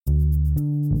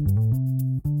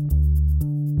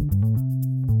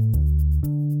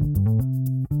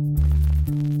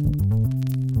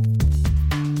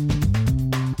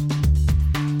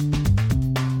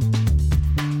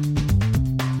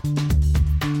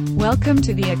Welcome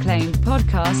to the acclaimed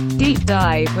podcast, Deep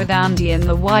Dive with Andy and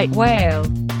the White Whale.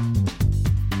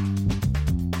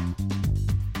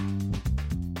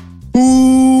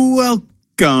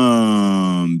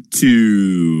 Welcome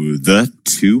to the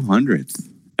 200th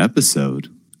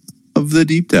episode of the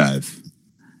Deep Dive.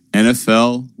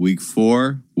 NFL Week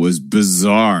 4 was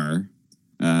bizarre.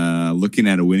 Looking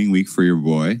at a winning week for your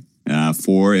boy.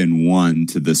 4-1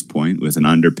 to this point, with an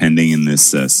underpending in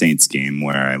this Saints game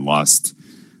where I lost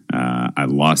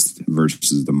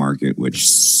versus the market, which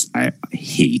I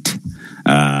hate.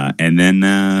 And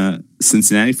then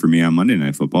Cincinnati for me on Monday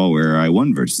Night Football, where I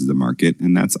won versus the market,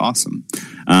 and that's awesome.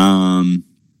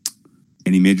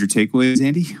 Any major takeaways,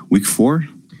 Andy? Week 4,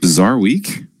 bizarre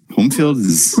week. Home field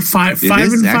is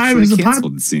 5-5 is a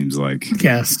canceled. It seems like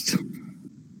podcast.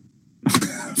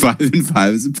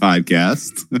 5-5 is a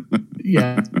podcast.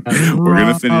 Yeah, we're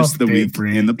gonna finish the week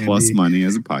in the plus money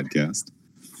as a podcast.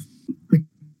 The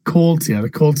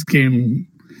Colts game,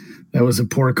 that was a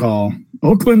poor call.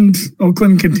 Oakland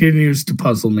continues to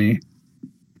puzzle me,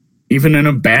 even in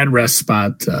a bad rest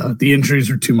spot. The injuries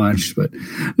are too much, but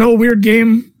no, weird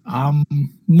game.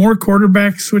 More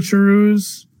quarterback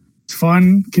switcheroos. It's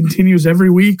fun. Continues every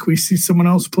week. We see someone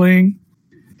else playing.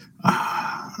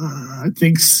 I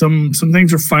think some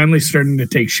things are finally starting to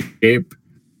take shape.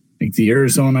 Like the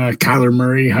Arizona Kyler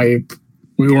Murray hype.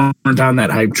 We weren't on that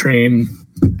hype train.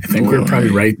 I think we're probably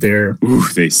right there. Ooh,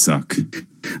 they suck.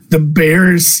 The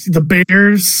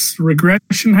Bears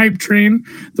regression hype train.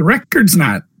 The record's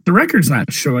not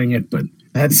showing it, but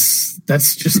that's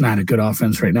just not a good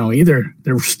offense right now either.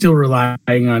 They're still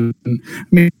relying on.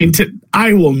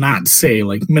 I will not say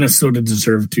like Minnesota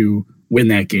deserved to win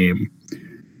that game.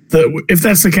 If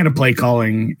that's the kind of play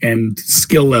calling and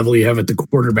skill level you have at the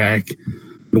quarterback,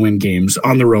 to win games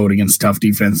on the road against tough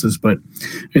defenses. But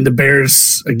the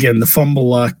Bears, again, the fumble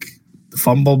luck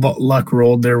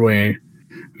rolled their way.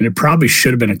 It probably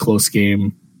should have been a close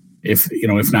game if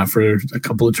not for a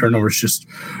couple of turnovers just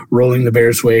rolling the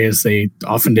Bears' way as they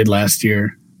often did last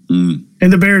year. And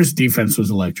the Bears' defense was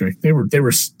electric. They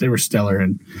were stellar.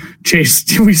 And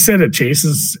Chase, we said it.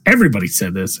 Everybody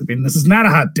said this. I mean, this is not a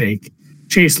hot take.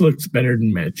 Chase looks better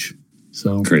than Mitch.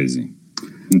 So crazy.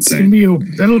 Insane.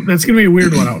 That's gonna be a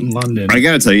weird one out in London. I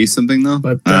gotta tell you something though.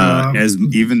 But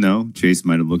even though Chase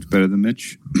might have looked better than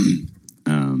Mitch,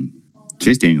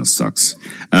 Chase Daniels sucks.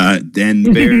 Then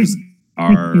the Bears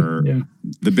are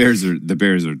the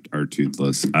Bears are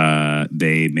toothless.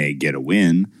 They may get a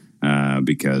win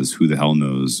because who the hell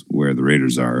knows where the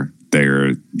Raiders are.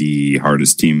 They're the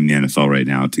hardest team in the NFL right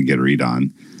now to get a read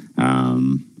on.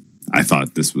 I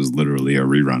thought this was literally a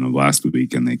rerun of last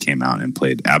week, and they came out and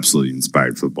played absolutely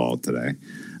inspired football today,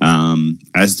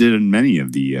 as did many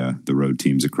of the road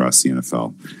teams across the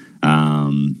NFL.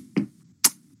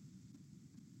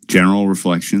 General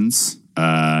reflections: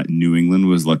 New England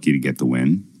was lucky to get the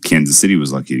win. Kansas City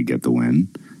was lucky to get the win.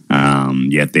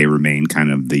 Yet they remain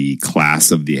kind of the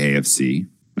class of the AFC.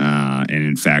 And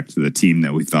in fact, the team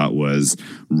that we thought was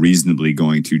reasonably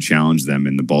going to challenge them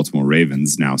in the Baltimore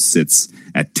Ravens now sits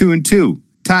at 2-2,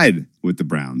 tied with the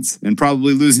Browns, and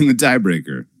probably losing the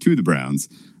tiebreaker to the Browns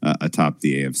atop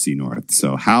the AFC North.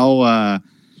 So how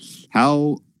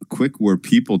quick were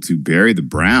people to bury the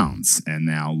Browns? And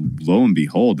now, lo and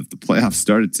behold, if the playoffs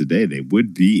started today, they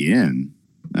would be in.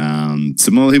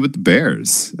 Similarly with the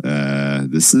Bears,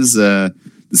 this is a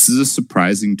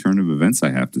surprising turn of events,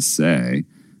 I have to say.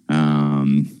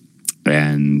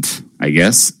 And I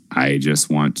guess I just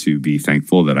want to be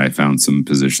thankful that I found some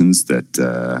positions that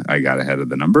I got ahead of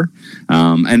the number.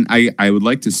 And I would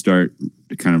like to start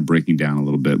kind of breaking down a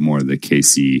little bit more of the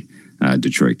KC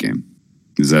Detroit game.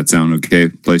 Does that sound okay?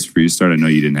 Place for you to start? I know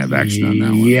you didn't have action on that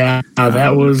one. Yeah,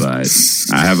 that was. But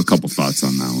I have a couple thoughts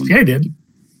on that one. Yeah, I did.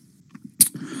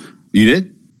 You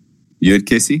did? You had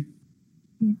KC?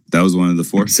 That was one of the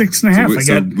 4.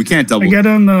 6.5. We can't double. I got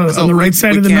on the right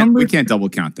side of the number. We can't double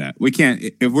count that. We can't.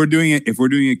 If we're doing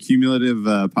a cumulative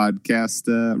podcast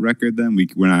record, then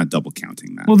we're not double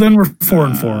counting that. Well, then we're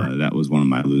 4-4. That was one of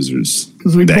my losers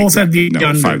because we both had the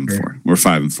under. 5-4. We're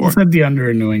 5-4. Both had the under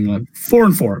in New England.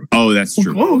 4-4. Oh, that's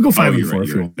true. We'll go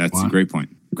 5-4. Right. That's a great point.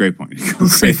 Great point.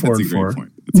 Let's say 4-4.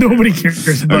 Nobody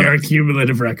cares about our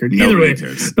cumulative record. Either way,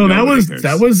 no.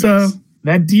 That was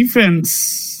that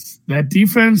defense. That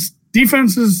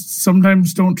defenses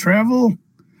sometimes don't travel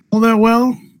all that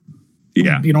well.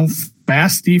 Yeah.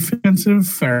 Fast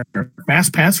defensive or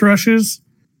fast pass rushes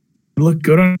look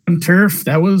good on turf.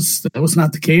 That was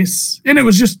not the case. And it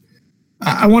was just,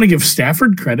 I want to give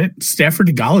Stafford credit. Stafford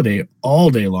to Galladay all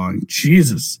day long.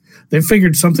 Jesus. They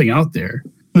figured something out there.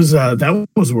 That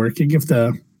was working. If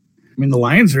the I mean, the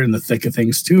Lions are in the thick of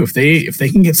things too. If they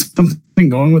can get something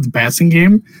going with the passing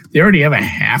game, they already have a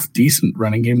half decent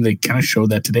running game. They kind of showed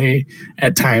that today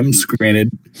at times.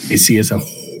 Granted, AC has a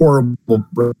horrible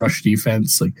rush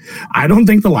defense. Like, I don't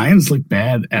think the Lions look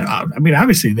bad. I mean,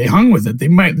 obviously they hung with it. They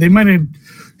might have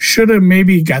should have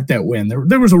maybe got that win.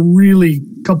 There was a really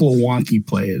couple of wonky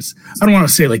plays. I don't want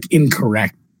to say like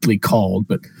incorrectly called,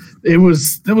 but that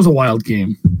was a wild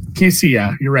game. KC,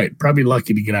 yeah, you're right. Probably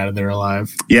lucky to get out of there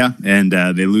alive. Yeah, and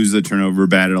they lose the turnover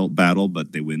battle,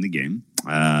 but they win the game.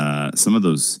 Some of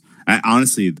those,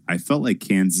 I felt like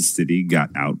Kansas City got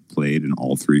outplayed in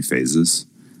all three phases,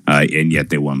 and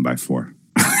yet they won by 4.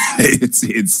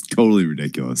 It's totally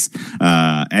ridiculous.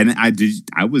 And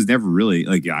I was never really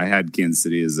like, I had Kansas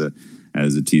City as a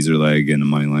teaser leg and a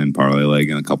money line parlay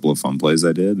leg and a couple of fun plays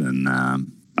I did, and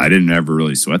I didn't ever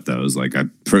really sweat those. Like, I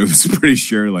was pretty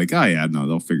sure, like, oh yeah, no,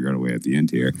 they'll figure out a way at the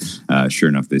end here. Sure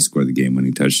enough, they scored the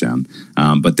game-winning touchdown.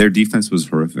 But their defense was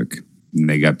horrific. And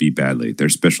they got beat badly. Their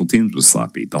special teams was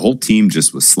sloppy. The whole team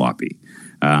just was sloppy.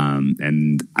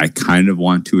 And I kind of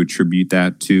want to attribute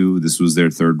that to this was their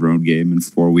third road game in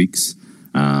 4 weeks.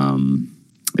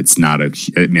 It's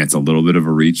a little bit of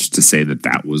a reach to say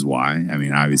that was why. I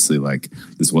mean, obviously, like,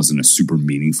 this wasn't a super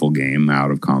meaningful game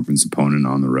out of conference opponent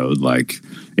on the road. Like,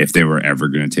 if they were ever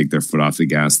going to take their foot off the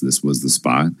gas, this was the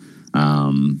spot.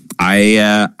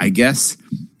 I guess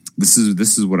this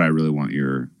is what I really want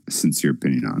your sincere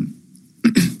opinion on.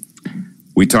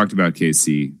 We talked about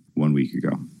KC 1 week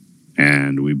ago,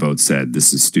 and we both said,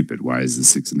 this is stupid. Why is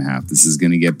this 6.5? This is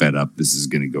going to get bet up. This is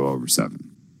going to go over 7,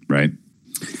 right?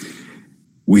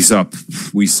 We saw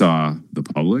the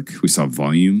public. We saw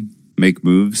volume make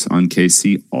moves on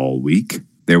KC all week.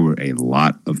 There were a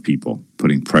lot of people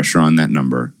putting pressure on that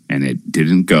number, and it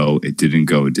didn't go. It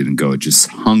just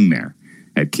hung there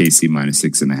at KC minus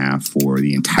 6.5 for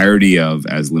the entirety of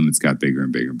as limits got bigger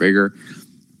and bigger and bigger.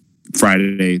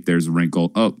 Friday, there's a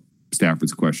wrinkle. Oh,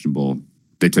 Stafford's questionable.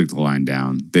 They took the line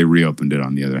down. They reopened it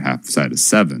on the other half side of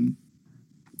 7.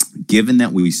 Given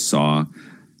that we saw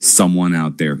someone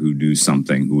out there who knew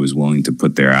something, who was willing to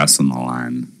put their ass on the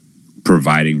line,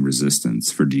 providing resistance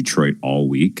for Detroit all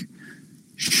week,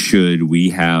 should we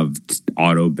have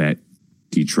auto bet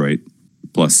Detroit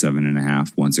plus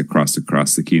 7.5 once it crossed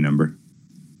across the key number?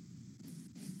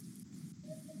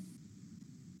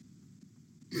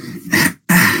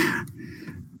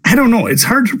 I don't know. It's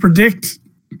hard to predict.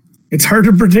 It's hard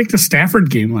to predict a Stafford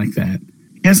game like that.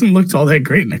 He hasn't looked all that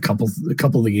great in a couple of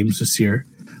the games this year.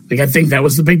 Like, I think that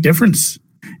was the big difference.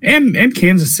 And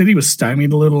Kansas City was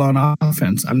stymied a little on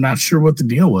offense. I'm not sure what the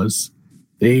deal was.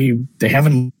 They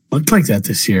haven't looked like that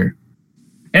this year.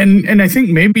 And I think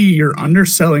maybe you're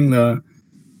underselling the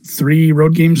 3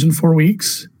 road games in 4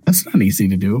 weeks. That's not easy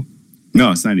to do.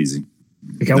 No, it's not easy.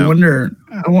 Like, I wonder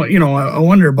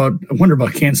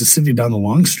about Kansas City down the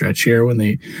long stretch here when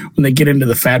they get into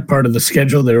the fat part of the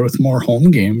schedule there with more home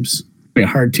games. It's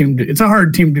a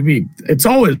hard team to beat. It's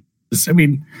always, I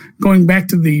mean, going back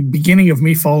to the beginning of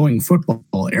me following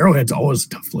football, Arrowhead's always a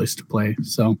tough place to play.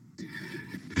 So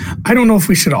I don't know if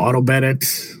we should auto bet it.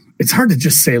 It's hard to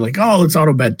just say like, oh, let's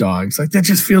auto bet dogs. Like, that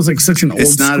just feels like such an old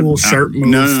school sharp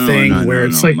move thing where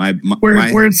it's like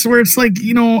where it's like,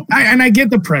 you know, I get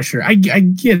the pressure. I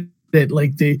get that,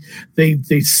 like, they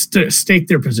stake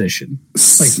their position,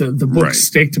 like the book right.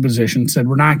 Staked a position, said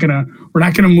we're not gonna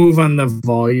move on the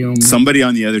volume. Somebody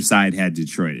on the other side had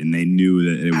Detroit, and they knew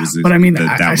that it was.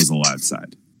 That was a live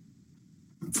side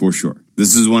for sure.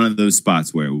 This is one of those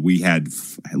spots where we had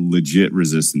legit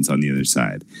resistance on the other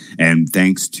side, and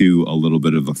thanks to a little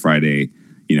bit of a Friday,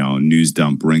 news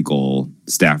dump wrinkle,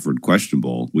 Stafford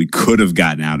questionable, we could have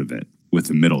gotten out of it with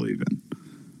the middle even.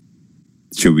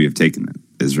 Should we have taken it?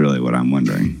 Is really what I'm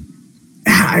wondering.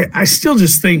 I still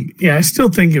think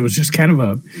it was just kind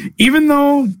of even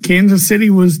though Kansas City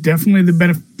was definitely the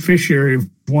beneficiary of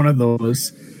one of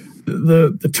those,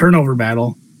 the turnover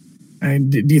battle.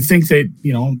 And do you think that,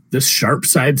 this sharp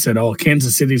side said, oh,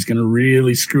 Kansas City's going to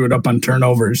really screw it up on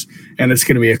turnovers and it's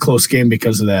going to be a close game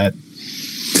because of that?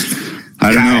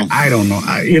 I don't know.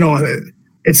 I don't know.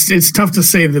 It's tough to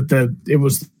say that it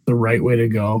was the right way to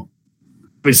go.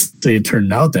 Obviously, it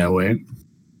turned out that way.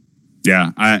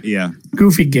 Yeah.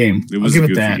 Goofy game. It was I'll give a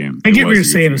it goofy that. Game. I get what you're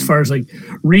saying as far as like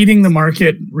reading the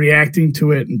market, reacting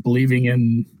to it, and believing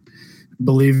in.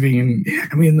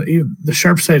 I mean, the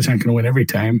sharp side's not going to win every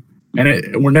time,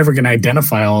 and we're never going to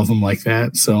identify all of them like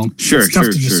that. So it's tough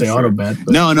to just say auto bet.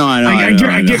 No, I know.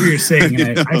 I get what you're saying.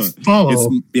 And I follow.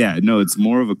 It's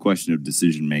more of a question of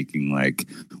decision making. Like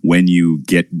when you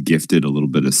get gifted a little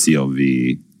bit of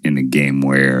CLV in a game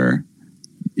where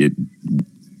it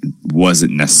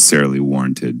wasn't necessarily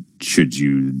warranted should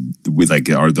you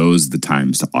are those the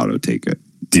times to auto take it?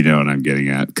 Do you know what I'm getting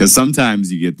at? Because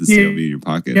sometimes you get the CLV in your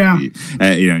pocket. Yeah.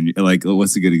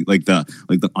 What's the good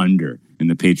the under in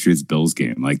the Patriots Bills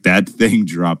game? Like that thing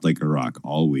dropped like a rock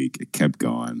all week. It kept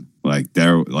going.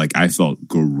 I felt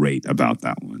great about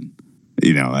that one.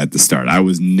 At the start, I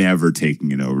was never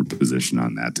taking an over position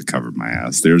on that to cover my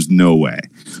ass. There's no way.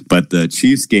 But the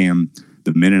Chiefs game,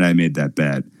 the minute I made that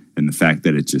bet, and the fact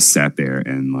that it just sat there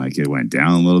and it went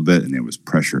down a little bit and there was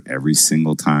pressure every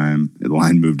single time the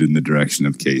line moved in the direction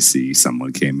of KC,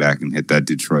 someone came back and hit that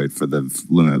Detroit for the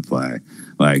limit play.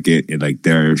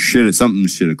 Something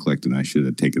should have clicked and I should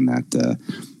have taken that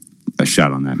a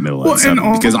shot on that middle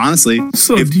because honestly,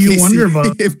 if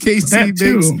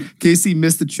KC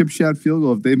missed the chip shot field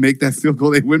goal, if they make that field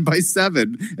goal, they win by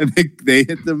 7 and they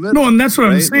hit the middle. No, and that's what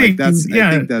I'm saying. I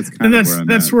think that's kind of where I'm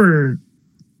at. Where,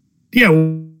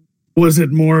 yeah. Was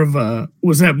that more of an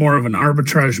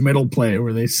arbitrage middle play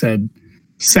where they said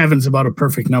 7's about a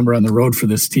perfect number on the road for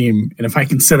this team, and if I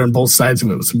can sit on both sides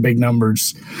of it with some big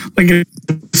numbers,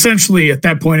 essentially at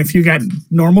that point, if you got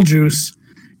normal juice,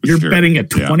 you're betting a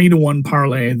 20-1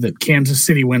 parlay that Kansas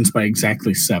City wins by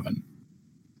exactly 7.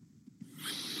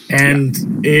 And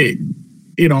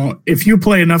if you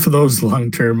play enough of those long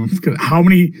term, how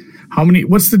many?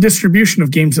 What's the distribution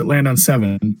of games that land on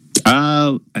 7?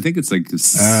 I think it's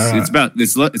it's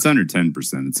under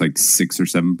 10%. It's like 6 or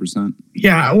 7%.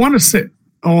 Yeah, I want to say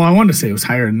it was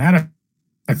higher than that.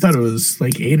 I thought it was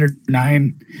like 8 or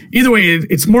 9. Either way,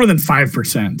 it's more than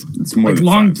 5%. It's more than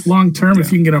long term. Yeah.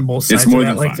 If you can get on both sides, it's more of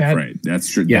that, than 5, that. Right? That's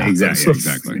true. Yeah,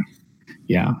 exactly.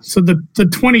 Yeah. So the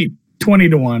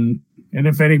 20-1, and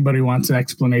if anybody wants an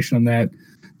explanation on that,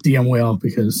 DM Whale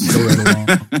because he'll read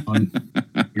along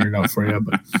figure it out for you.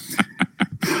 But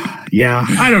yeah,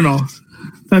 I don't know.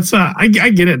 That's I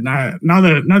get it now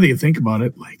that you think about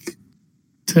it,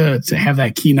 to have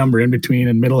that key number in between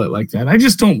and middle it like that. I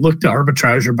just don't look to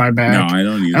arbitrage or buy back. No, I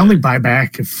don't either. I only buy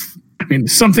back if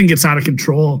something gets out of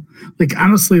control.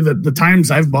 Honestly, the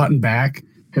times I've bought back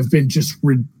have been just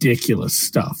ridiculous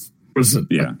stuff. There was a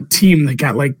team that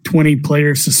got 20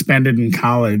 players suspended in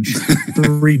college,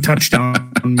 3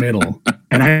 touchdown middle,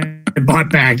 and I bought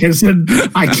back and said,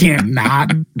 I can't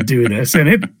not do this, and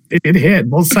it hit.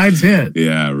 Both sides hit.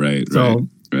 Yeah, right. So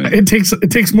right. it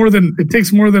takes more than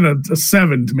a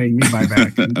 7 to make me buy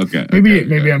back. Okay.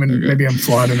 Maybe I'm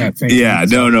flawed in that thing. Yeah.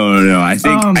 No. I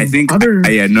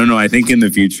think in the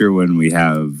future when we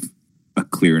have a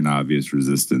clear and obvious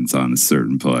resistance on a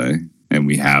certain play, and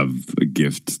we have a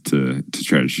gift to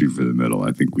try to shoot for the middle,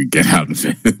 I think we get out of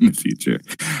it in the future.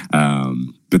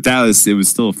 But it was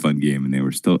still a fun game, and they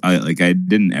were still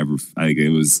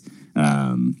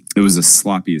it was a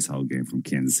sloppy as hell game from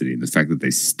Kansas City, and the fact that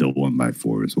they still won by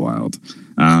 4 is wild.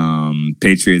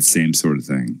 Patriots, same sort of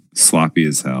thing, sloppy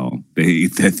as hell. They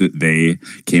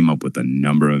came up with a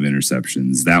number of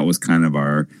interceptions. That was kind of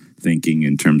our thinking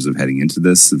in terms of heading into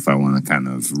this. If I want to kind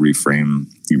of reframe,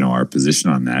 our position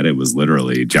on that, it was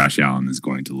literally Josh Allen is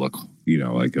going to look,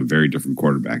 like a very different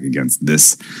quarterback against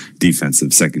this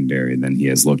defensive secondary than he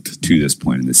has looked to this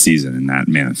point in the season, and that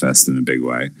manifests in a big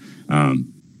way. I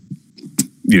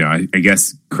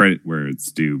guess credit where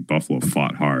it's due. Buffalo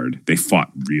fought hard. They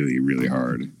fought really, really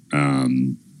hard.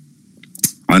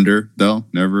 Under, though,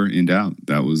 never in doubt.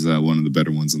 That was one of the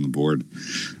better ones on the board.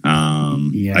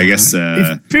 I guess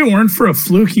if it weren't for a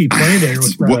fluky play there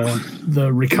with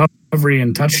the recovery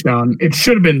and touchdown, it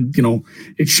should have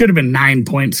been 9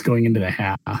 points going into the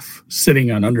half,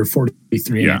 sitting on under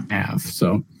 43 and a half.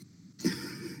 So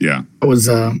yeah, it was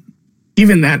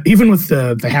even with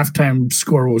the halftime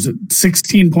score, was it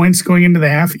 16 points going into the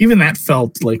half? Even that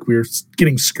felt like we were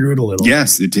getting screwed a little.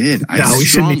 Yes, it did. We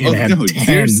shouldn't even have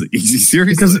 10.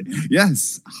 Seriously.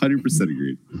 Yes, 100%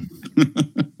 agreed.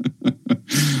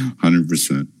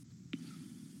 100%.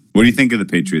 What do you think of the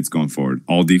Patriots going forward?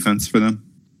 All defense for them?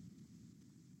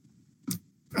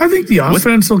 I think the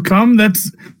offense will come.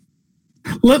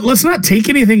 Let's not take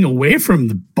anything away from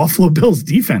the Buffalo Bills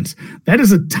defense. That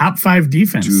is a top 5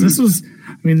 defense. Dude.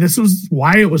 This was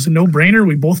why it was a no-brainer.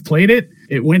 We both played it.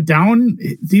 It went down.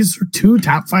 These are 2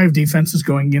 top 5 defenses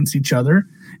going against each other,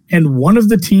 and one of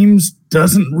the teams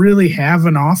doesn't really have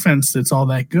an offense that's all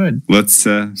that good.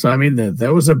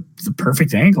 That was the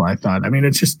perfect angle, I thought.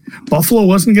 It's just Buffalo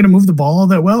wasn't going to move the ball all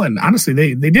that well, and honestly,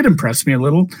 they did impress me a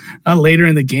little later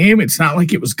in the game. It's not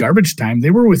like it was garbage time.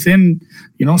 They were within,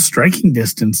 striking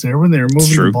distance there when they were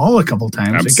moving the ball a couple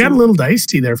times. Absolutely. It got a little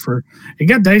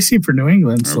dicey for New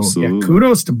England. So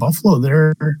kudos to Buffalo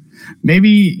there.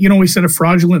 Maybe we said a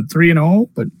fraudulent 3-0,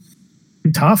 but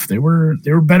tough. They were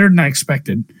better than I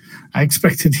expected. I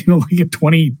expected, like a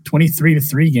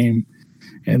 23-3 game.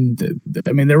 And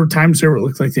I mean, there were times where it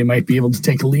looked like they might be able to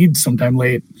take a lead sometime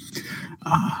late.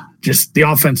 Just the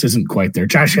offense isn't quite there.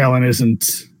 Josh Allen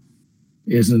isn't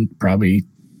probably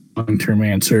a long-term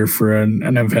answer for an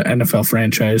NFL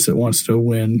franchise that wants to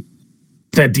win.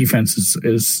 That defense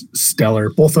is stellar.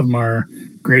 Both of them are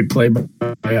great play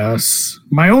by us.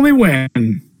 My only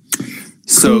win.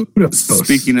 So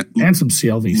speaking of, and some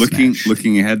CLV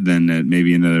looking ahead then at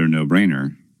maybe another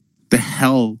no-brainer. The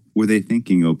hell were they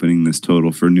thinking opening this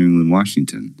total for New England,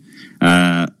 Washington?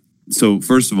 So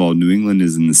first of all, New England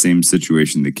is in the same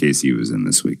situation that KC was in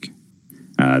this week.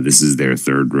 This is their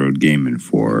third road game in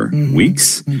 4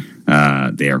 weeks.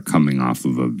 They are coming off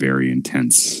of a very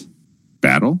intense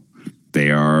battle.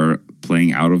 They are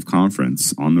playing out of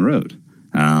conference on the road.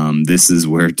 This is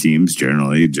where teams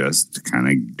generally just kind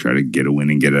of try to get a win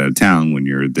and get out of town when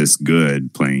you're this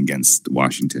good playing against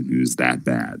Washington, who's that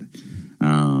bad.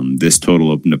 This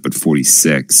total opened up at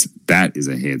 46. That is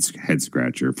a head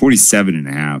scratcher.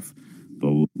 47.5.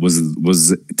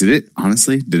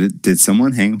 Did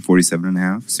someone hang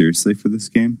 47.5 seriously for this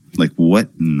game? Like, what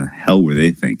in the hell were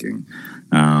they thinking?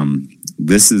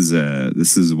 This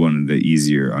is one of the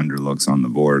easier underlooks on the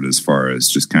board as far as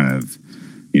just kind of,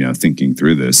 thinking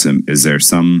through this. And is there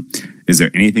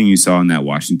anything you saw in that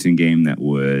Washington game that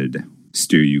would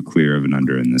steer you clear of an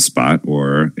under in this spot?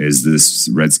 Or is this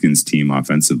Redskins team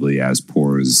offensively as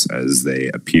poor as they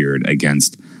appeared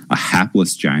against a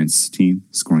hapless Giants team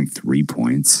scoring 3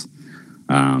 points?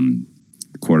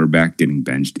 Quarterback getting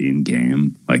benched in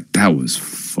game. Like, that was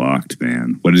fucked,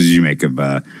 man. What did you make of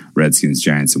Redskins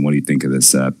Giants, and what do you think of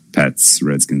this Pets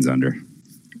Redskins under?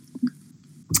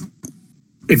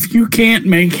 If you can't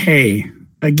make hay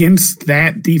against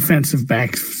that defensive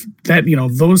back,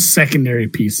 those secondary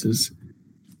pieces,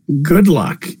 good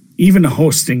luck even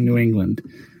hosting New England.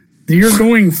 You're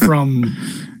going from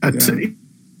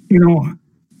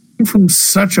from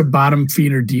such a bottom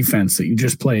feeder defense that you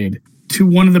just played to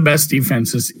one of the best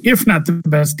defenses, if not the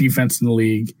best defense in the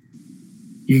league.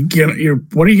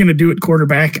 What are you going to do at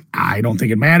quarterback? I don't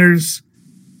think it matters.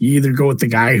 You either go with the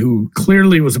guy who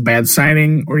clearly was a bad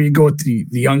signing, or you go with the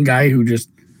young guy who just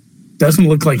doesn't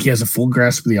look like he has a full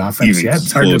grasp of the offense yet.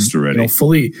 It's hard to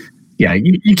fully. Yeah,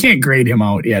 you can't grade him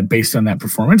out yet based on that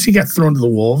performance. He got thrown to the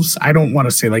Wolves. I don't want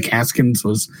to say like Haskins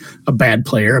was a bad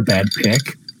player, a bad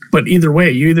pick, but either way,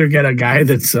 you either get a guy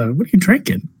that's what are you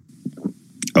drinking?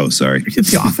 Oh, sorry.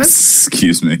 It's the office.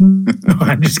 Excuse me. No,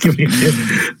 I'm just giving you shit.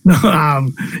 No,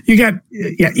 you got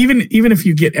even if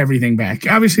you get everything back,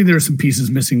 obviously there were some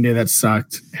pieces missing there that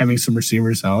sucked, having some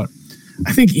receivers out.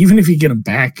 I think even if you get them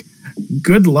back,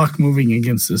 good luck moving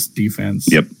against this defense.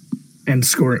 Yep. And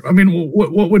scoring. I mean,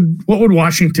 what would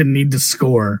Washington need to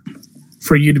score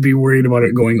for you to be worried about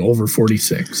it going over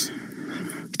 46?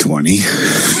 20.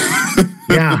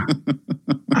 Yeah.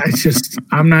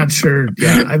 I'm not sure.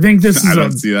 Yeah, I think this is. I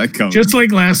don't see that coming. Just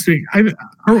like last week,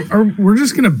 we're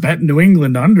just going to bet New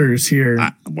England unders here.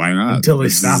 Why not? Until they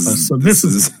stop us. So this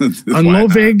is on low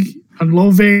vig. On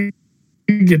low vig,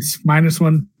 it's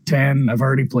 -110. I've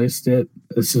already placed it.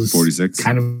 This is 46.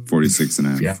 Kind of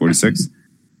 46.5. Yeah. 46.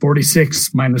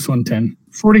 46 -110.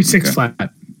 46 okay.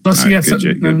 Flat. Plus, you got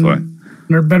something. Good play.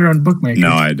 They're better on bookmakers.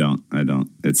 No, I don't.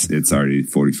 It's already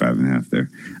 45.5 there.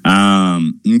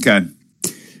 Okay.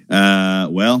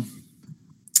 Well,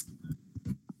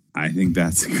 I think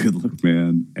that's a good look,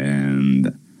 man.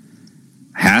 And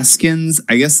Haskins,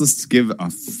 I guess let's give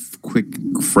a quick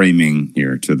framing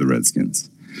here to the Redskins.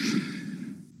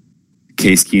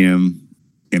 Case Keenum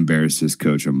embarrassed his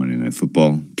coach on Monday Night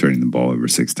Football, turning the ball over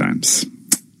 6 times.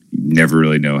 You never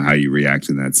really know how you react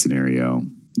in that scenario.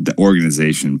 The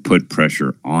organization put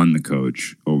pressure on the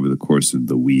coach over the course of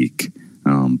the week,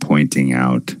 pointing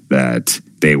out that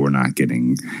they were not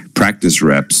getting practice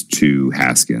reps to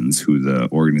Haskins, who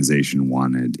the organization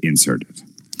wanted inserted.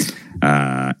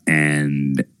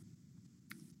 And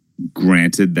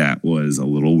granted, that was a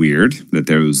little weird that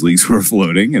those leaks were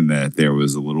floating and that there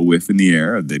was a little whiff in the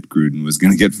air that Gruden was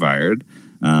going to get fired.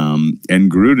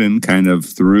 And Gruden kind of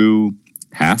threw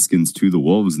Haskins to the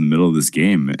Wolves in the middle of this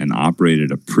game and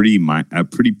operated a pretty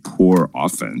poor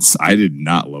offense. I did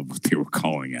not love what they were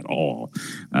calling at all.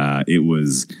 It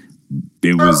was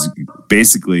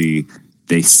basically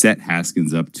they set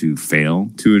Haskins up to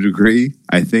fail to a degree,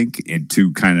 I think, and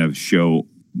to kind of show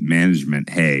management,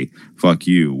 hey, fuck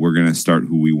you. We're going to start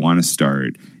who we want to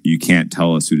start. You can't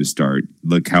tell us who to start.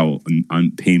 Look how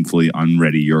painfully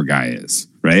unready your guy is.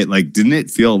 Right? Like, didn't it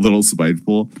feel a little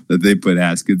spiteful that they put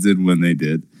Haskins in when they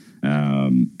did,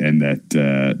 and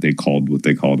that they called what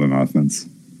they called on offense?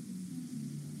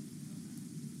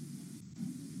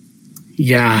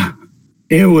 Yeah,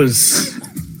 it was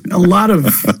a lot of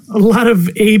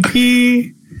AP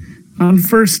on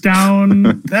first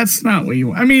down. That's not what you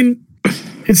want. I mean,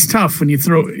 it's tough when you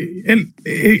throw, and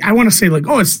I want to say like,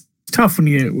 oh, it's tough when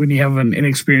you have an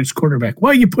inexperienced quarterback.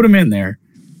 Well, you put him in there.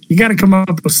 You got to come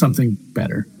up with something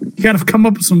better. You got to come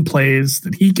up with some plays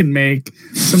that he can make,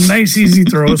 some nice, easy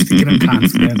throws to get him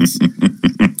confidence.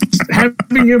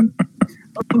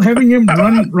 Having him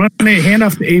run a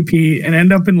handoff to AP and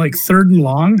end up in like 3rd and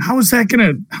long. How is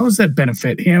that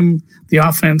benefit him, the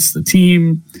offense, the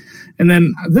team? And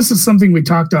then this is something we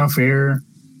talked off air.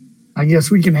 I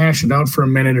guess we can hash it out for a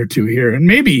minute or two here. And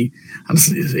maybe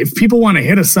if people want to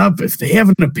hit us up, if they have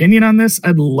an opinion on this,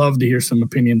 I'd love to hear some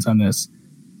opinions on this.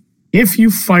 If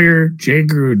you fire Jay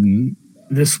Gruden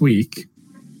this week,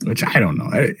 which I don't know,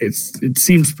 it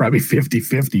seems probably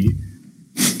 50-50.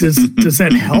 Does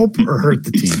that help or hurt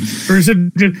the team? Or is it?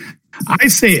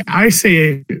 I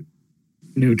say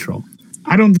neutral.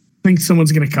 I don't think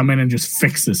someone's going to come in and just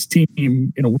fix this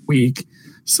team in a week.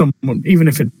 Someone, even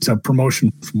if it's a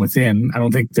promotion from within, I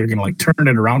don't think they're going to like turn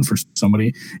it around for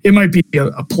somebody. It might be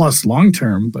a plus long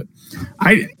term, but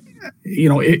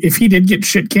if he did get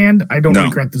shit canned, I don't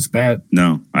regret this bet.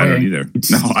 No, I don't either.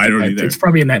 I don't either. It's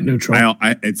probably a net neutral.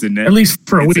 It's a net, at least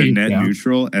for a week. It's a net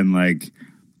neutral, and like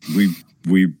we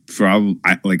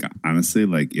probably honestly,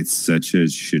 like, it's such a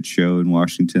shit show in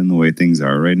Washington the way things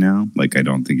are right now. Like, I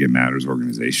don't think it matters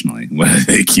organizationally whether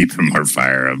they keep him or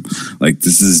fire him. Like,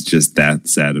 this is just that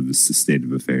sad of a state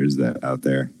of affairs that out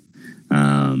there.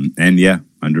 And yeah,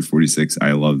 under 46,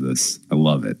 I love this. I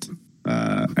love it.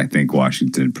 I think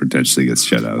Washington potentially gets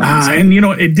shut out. And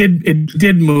it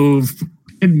did move.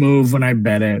 It moved when I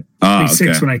bet it.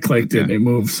 6 when I clicked it, it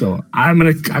moved. So I don't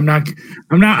want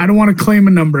to claim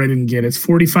a number I didn't get. It's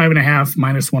 45.5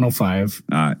 minus 105.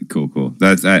 Cool.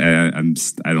 That's I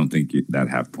don't think that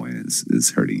half point is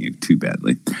hurting you too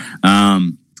badly.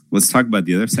 Let's talk about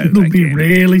the other side of that game. It'll be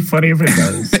really funny if it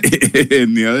does.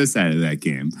 In the other side of that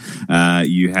game,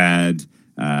 you had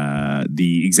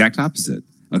the exact opposite.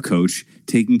 A coach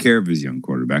taking care of his young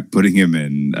quarterback, putting him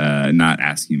in, not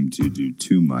asking him to do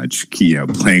too much,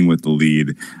 playing with the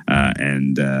lead,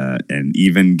 and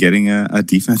even getting a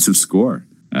defensive score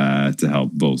to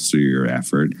help bolster your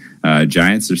effort.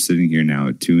 Giants are sitting here now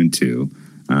at 2-2,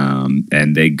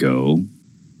 and they go.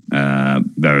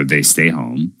 They stay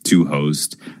home to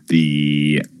host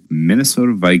the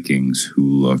Minnesota Vikings, who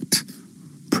looked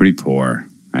pretty poor,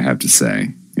 I have to say,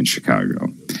 in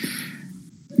Chicago.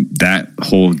 That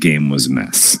whole game was a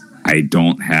mess. I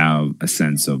don't have a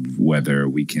sense of whether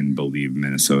we can believe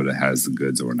Minnesota has the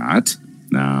goods or not.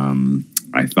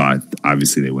 I thought,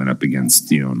 obviously, they went up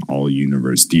against an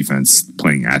all-universe defense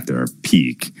playing at their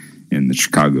peak in the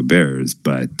Chicago Bears,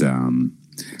 but they're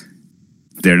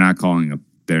not calling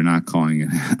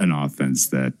an offense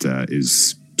that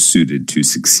is suited to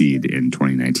succeed in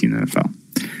 2019 NFL.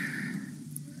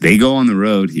 They go on the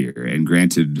road here, and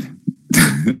granted,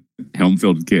 home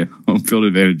field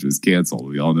advantage was canceled.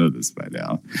 We all know this by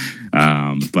now.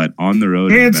 But on the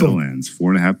road at Meadowlands,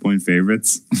 4.5-point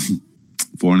favorites.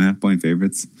 4.5-point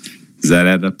favorites. Does that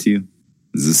add up to you?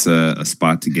 Is this a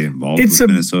spot to get involved with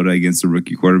Minnesota against a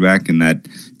rookie quarterback, and that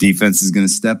defense is going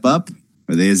to step up?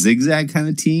 Are they a zigzag kind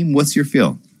of team? What's your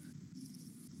feel?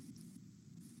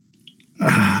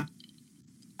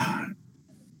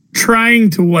 Trying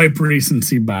to wipe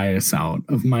recency bias out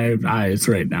of my eyes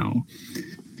right now,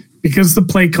 because the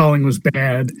play calling was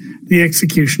bad, the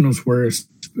execution was worse.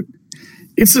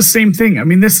 It's the same thing. I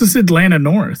mean, this is Atlanta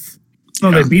North.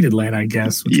 They beat Atlanta, I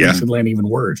guess, which makes Atlanta even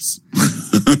worse.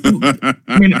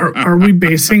 I mean, are we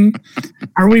basing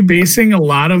a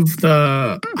lot of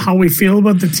how we feel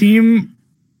about the team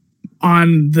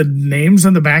on the names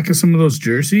on the back of some of those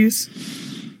jerseys?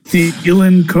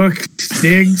 Thielen, Cook,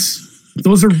 Diggs.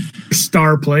 Those are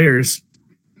star players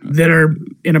that are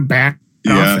in a bad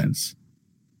offense.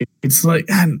 It's like,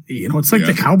 it's like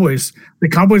the Cowboys. The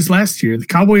Cowboys last year. The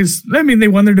Cowboys, I mean, they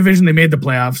won their division. They made the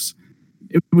playoffs.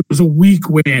 It was a weak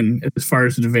win as far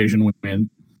as the division win.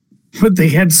 But they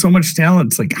had so much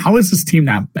talent. It's like, how is this team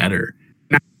not better?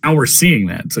 Now we're seeing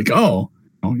that. It's like,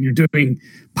 you're doing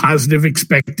positive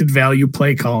expected value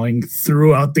play calling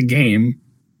throughout the game.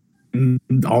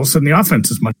 And all of a sudden the offense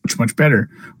is much, much better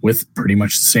with pretty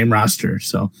much the same roster.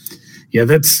 So, yeah,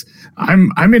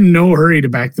 I'm in no hurry to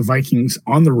back the Vikings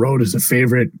on the road as a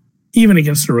favorite, even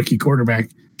against a rookie quarterback.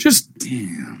 Just,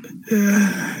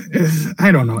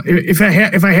 I don't know. If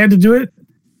I had to do it,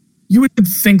 you would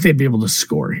think they'd be able to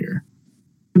score here.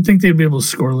 You'd think they'd be able to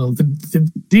score a little. The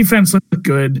defense looked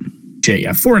good.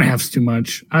 4.5 is too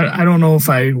much. I don't know if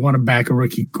I want to back a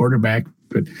rookie quarterback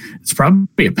but it's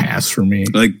probably a pass for me.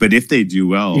 But if they do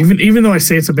well, even though I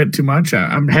say it's a bit too much,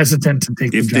 I'm hesitant to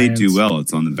take. If the Giants. They do well,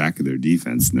 it's on the back of their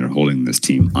defense, and they're holding this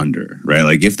team under, right?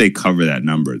 Like if they cover that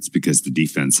number, it's because the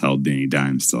defense held Danny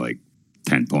Dimes to like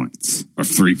 10 points or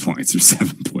 3 points or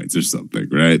 7 points or something,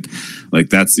 right? Like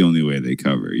that's the only way they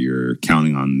cover. You're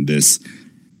counting on this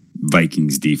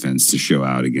Vikings defense to show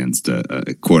out against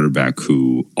a quarterback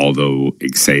who, although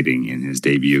exciting in his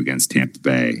debut against Tampa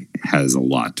Bay, has a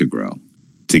lot to grow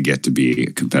to get to be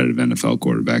a competitive NFL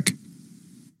quarterback.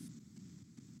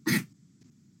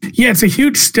 Yeah, it's a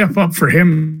huge step up for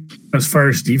him as far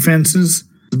as defenses.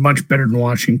 It's much better than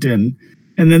Washington.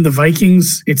 And then the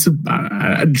Vikings, it's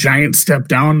a giant step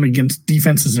down against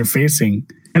defenses they're facing.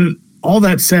 And all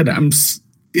that said, I'm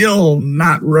still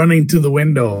not running to the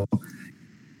window.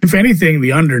 If anything,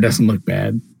 the under doesn't look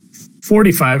bad.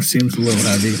 45 seems a little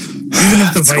heavy. Even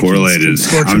if the it's Vikings correlated.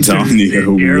 I'm telling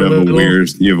you, you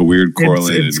have a weird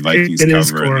correlated Vikings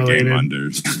cover and the game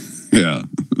unders. Yeah.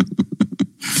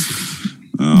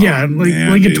 Yeah,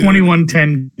 like a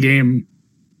 21-10 game.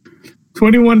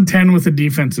 21-10 with a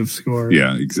defensive score.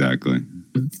 Yeah, exactly.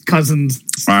 Cousins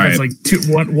has like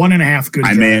 1.5 good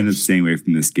drives. I may end up staying away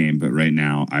from this game, but right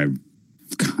now I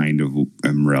kind of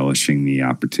am relishing the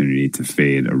opportunity to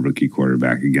fade a rookie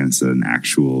quarterback against an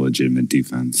actual legitimate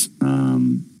defense.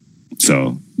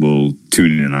 So we'll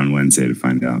tune in on Wednesday to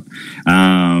find out.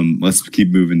 Let's keep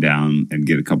moving down and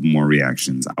get a couple more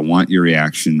reactions. I want your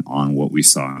reaction on what we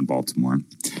saw in Baltimore.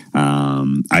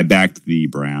 I backed the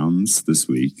Browns this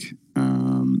week.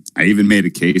 I even made a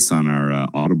case on our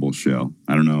Audible show.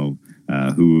 I don't know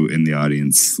who in the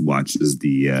audience watches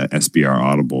the SBR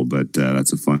Audible, but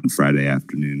that's a fun Friday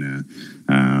afternoon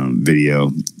video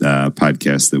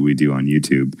podcast that we do on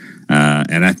YouTube.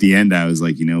 And at the end, I was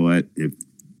like, you know what? If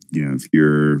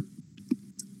you're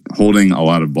holding a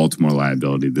lot of Baltimore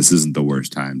liability, this isn't the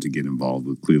worst time to get involved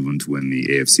with Cleveland to win the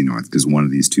AFC North because one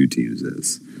of these two teams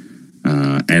is.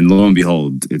 And lo and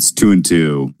behold, it's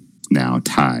 2-2 now,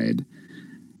 tied.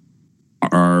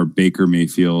 Are Baker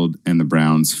Mayfield and the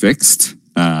Browns fixed?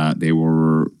 They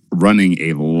were running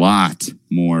a lot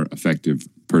more effective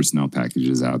personnel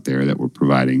packages out there that were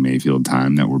providing Mayfield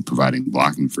time, that were providing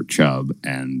blocking for Chubb,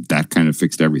 and that kind of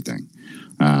fixed everything.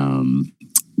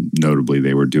 Notably,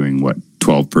 they were doing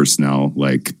 12 personnel,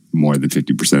 like more than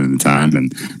 50% of the time,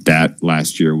 and that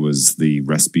last year was the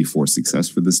recipe for success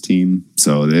for this team.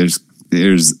 So there's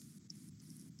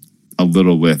a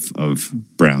little whiff of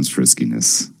Browns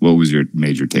friskiness. What was your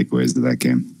major takeaways of that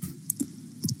game?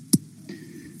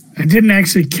 I didn't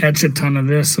actually catch a ton of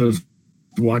this. I was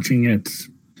watching it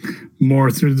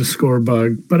more through the score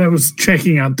bug, but I was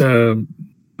checking out the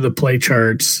play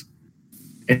charts,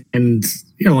 and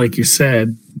like you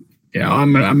said,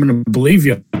 I'm going to believe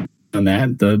you on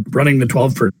that. The running the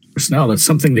 12 personnel, that's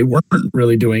something they weren't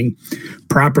really doing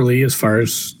properly. As far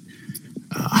as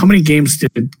how many games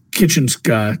did Kitchens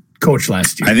coach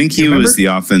last year? I think he was the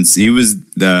offense. He was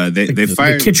they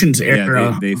fired the Kitchens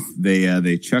era. Yeah,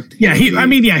 they chucked. Yeah, he was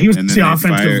the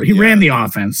offensive. He ran the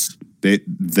offense.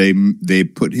 They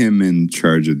put him in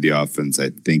charge of the offense,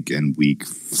 I think, in week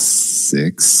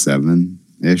 6, 7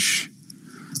 ish.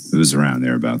 It was around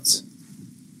thereabouts.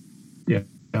 Yeah.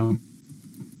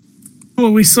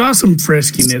 Well, we saw some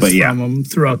friskiness from him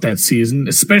throughout that season,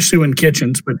 especially when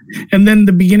Kitchens. And then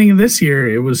the beginning of this year,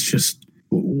 it was just,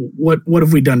 what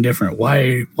have we done different?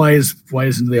 Why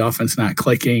isn't the offense not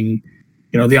clicking?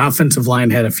 The offensive line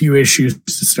had a few issues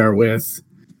to start with,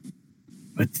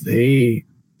 but they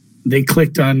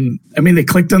clicked on. They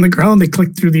clicked on the ground. They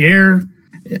clicked through the air.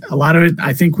 A lot of it,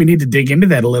 I think we need to dig into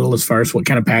that a little as far as what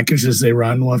kind of packages they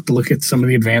run. We'll have to look at some of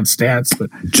the advanced stats,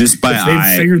 but just by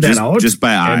eye, figured that out. Just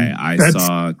by eye, I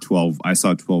saw 12. I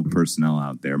saw 12 personnel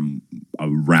out there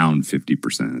around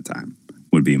 50% of the time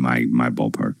would be my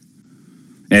ballpark.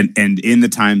 And in the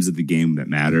times of the game that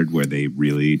mattered, where they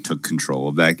really took control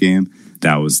of that game,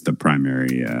 that was the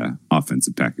primary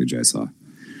offensive package I saw.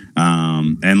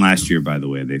 And last year, by the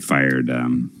way, they fired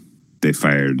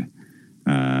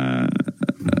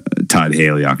Todd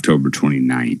Haley October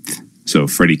 29th. So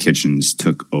Freddie Kitchens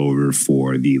took over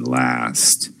for the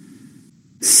last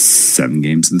 7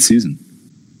 games of the season.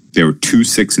 They were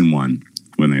 2-6-1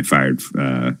 when they fired.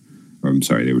 They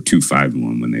were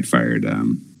 2-5-1 when they fired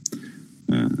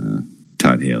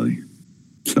Todd Haley.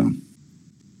 So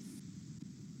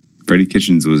Freddie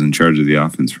Kitchens was in charge of the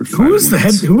offense for 5 Who was the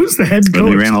head coach?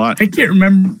 They ran a lot. I can't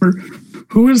remember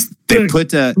who was the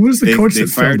coach. They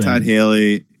fired Todd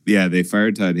Haley. Yeah, they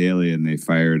fired Todd Haley and they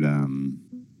fired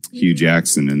Hugh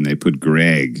Jackson, and they put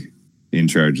Greg in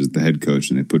charge as the head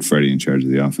coach, and they put Freddie in charge of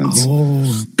the offense.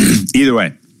 Oh. Either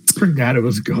way, forgot it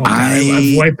was go.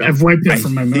 I've wiped it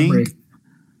from my memory.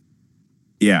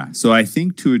 Yeah, so I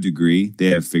think to a degree they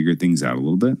have figured things out a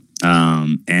little bit,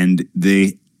 and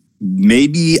they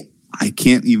maybe, I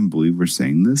can't even believe we're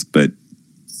saying this, but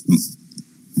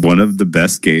one of the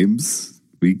best games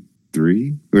week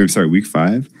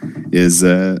 5 is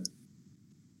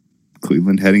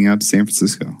Cleveland heading out to San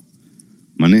Francisco.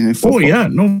 Monday Night Football. Oh, yeah.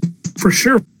 No, for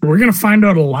sure. We're going to find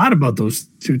out a lot about those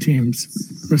two teams.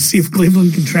 Let's see if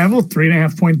Cleveland can travel.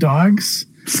 3.5-point dogs.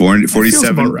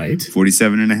 47, right.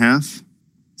 47.5.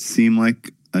 Seem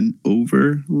like an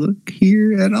overlook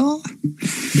here at all?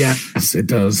 Yes, it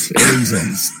does. It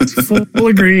exists. Full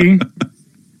agree.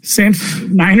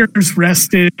 Niners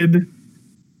rested.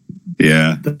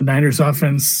 Yeah. The Niners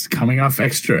offense coming off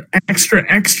extra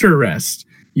rest.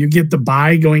 You get the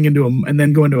bye going into and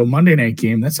then go into a Monday night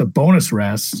game. That's a bonus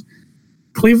rest.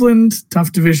 Cleveland,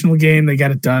 tough divisional game. They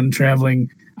got it done traveling.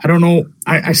 I don't know.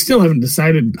 I still haven't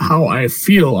decided how I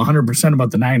feel 100%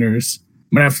 about the Niners.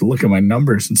 I'm going to have to look at my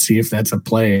numbers and see if that's a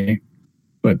play.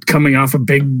 But coming off a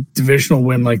big divisional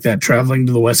win like that, traveling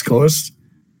to the West Coast,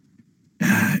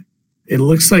 it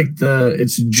looks like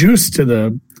it's juice to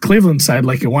the Cleveland side,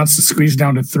 like it wants to squeeze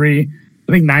down to 3. I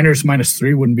think Niners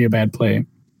 -3 wouldn't be a bad play.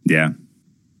 Yeah.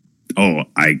 Oh,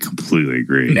 I completely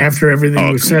agree. And after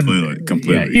everything we said,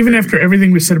 completely even after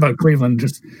everything we said about Cleveland,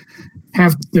 just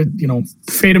have to,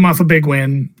 fade them off a big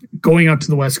win, going out to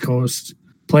the West Coast,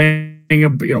 playing a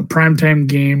primetime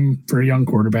game for a young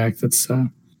quarterback. That's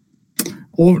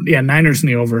Niners in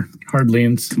the over, hard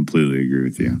leans. Completely agree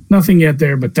with you. Nothing yet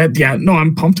there, but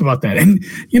I'm pumped about that. And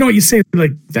you know what you say,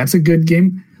 like that's a good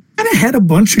game. Kind of had a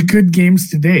bunch of good games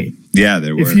today. Yeah,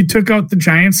 there were. If you took out the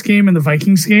Giants game and the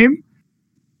Vikings game,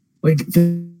 like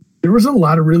there was a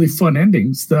lot of really fun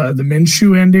endings. The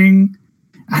Minshew ending,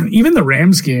 and even the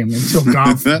Rams game until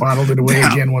Goff bottled it away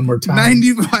again one more time.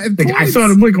 95 points. I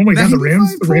thought, I'm like, oh my god, the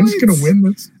Rams going to win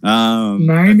this.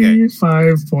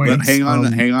 95 points. But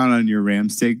hang on your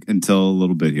Rams take until a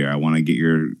little bit here. I want to get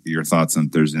your thoughts on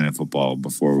Thursday Night Football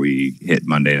before we hit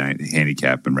Monday Night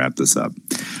Handicap and wrap this up.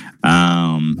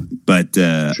 Sure.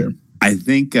 I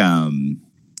think the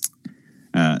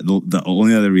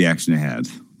only other reaction I had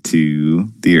to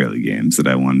the early games that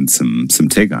I wanted some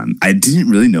take on, I didn't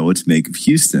really know what to make of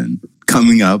Houston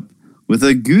coming up with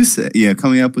a goose,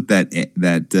 coming up with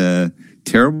that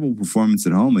terrible performance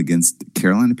at home against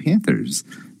Carolina Panthers.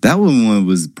 That one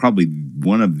was probably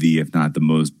one of the, if not the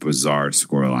most bizarre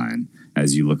scoreline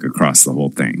as you look across the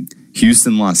whole thing.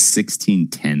 Houston lost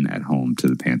 16-10 at home to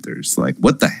the Panthers. Like,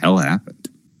 what the hell happened?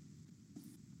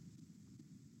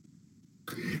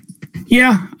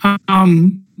 Yeah.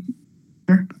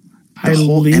 The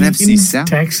whole NFC South.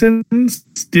 Texans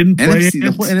didn't play it.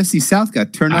 The whole NFC South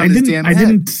got turned on its damn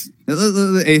head.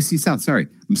 The AFC South, sorry.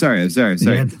 I'm sorry.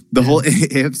 Yeah. The whole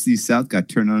AFC South got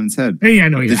turned on its head. Hey, I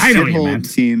know you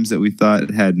meant. Teams that we thought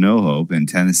had no hope, and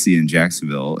Tennessee and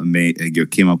Jacksonville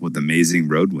came up with amazing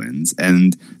road wins.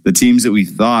 And the teams that we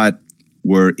thought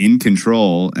were in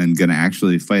control and going to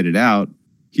actually fight it out,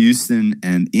 Houston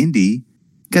and Indy,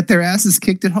 got their asses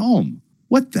kicked at home.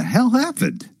 What the hell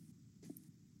happened?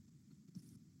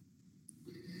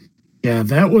 Yeah,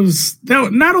 that was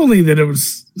not only that it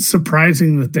was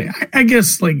surprising that they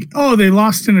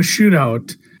lost in a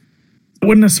shootout. It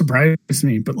wouldn't have surprised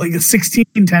me, but like a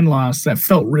 16-10 loss, that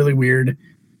felt really weird.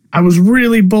 I was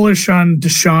really bullish on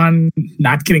Deshaun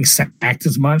not getting sacked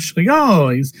as much. Like,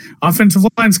 his offensive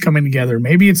line's coming together.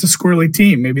 Maybe it's a squirrely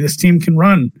team. Maybe this team can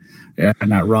run. Yeah,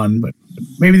 not run, but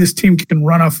maybe this team can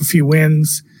run off a few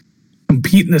wins,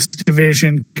 compete in this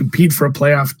division, compete for a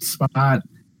playoff spot.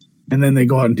 And then they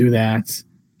go out and do that.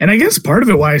 And I guess part of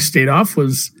it why I stayed off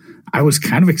was I was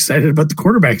kind of excited about the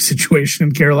quarterback situation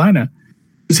in Carolina.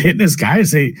 He was hitting his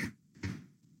guys. They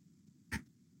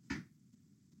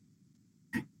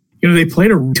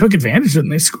took advantage of it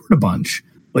and they scored a bunch.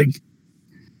 Like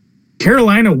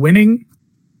Carolina winning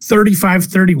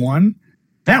 35-31,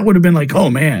 that would have been like, oh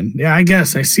man, yeah, I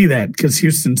guess I see that because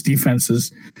Houston's defense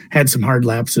has had some hard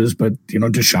lapses, but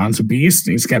Deshaun's a beast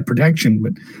and he's got protection.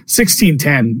 But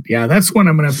 16-10, yeah, that's one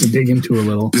I'm gonna have to dig into a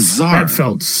little. Bizarre. That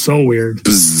felt so weird.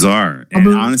 Bizarre. And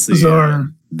honestly, bizarre.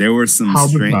 There were some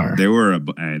there were a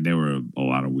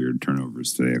lot of weird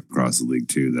turnovers today across the league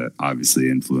too that obviously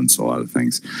influenced a lot of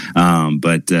things. So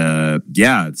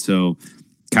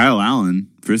Kyle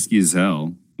Allen, frisky as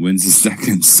hell, wins his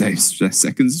second straight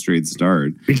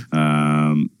start.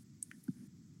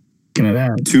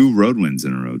 2 road wins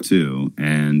in a row too,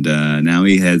 and now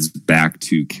he heads back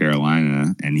to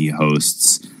Carolina and he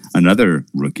hosts another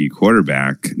rookie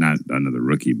quarterback, not another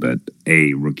rookie, but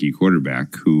a rookie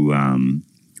quarterback who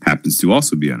happens to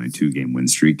also be on a 2-game win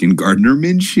streak, and Gardner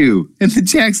Minshew and the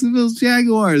Jacksonville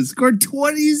Jaguars scored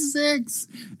 26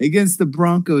 against the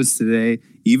Broncos today,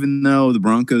 even though the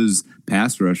Broncos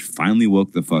pass rush finally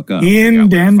woke the fuck up. In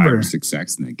Denver. 5 or 6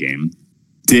 sacks in that game.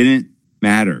 Didn't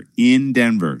matter. In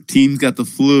Denver. Team's got the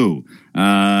flu.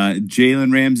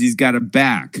 Jalen Ramsey's got a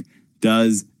back.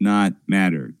 Does not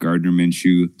matter. Gardner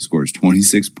Minshew scores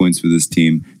 26 points for this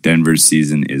team. Denver's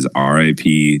season is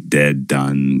RIP, dead,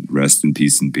 done. Rest in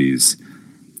peace and peace.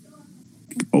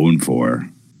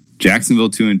 0-4.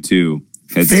 Jacksonville 2-2.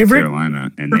 Heads to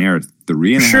Carolina, and they are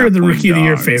 3.5. Sure, the rookie of the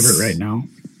year dogs. favorite right now.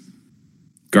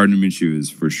 Gardner Minshew is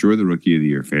for sure the rookie of the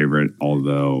year favorite,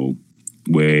 although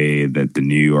way that the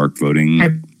New York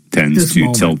voting tends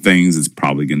to tilt things, it's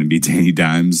probably going to be Danny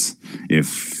Dimes.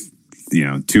 If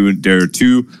there are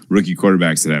 2 rookie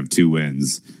quarterbacks that have 2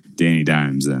 wins, Danny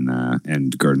Dimes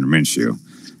and Gardner Minshew.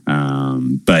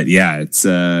 But yeah,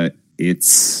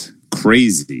 it's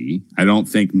crazy. I don't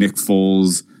think Nick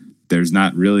Foles, there's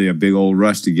not really a big old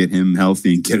rush to get him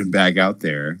healthy and get him back out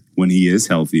there when he is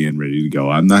healthy and ready to go.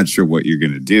 I'm not sure what you're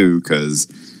going to do because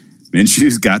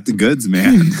Minshew's got the goods,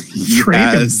 man. He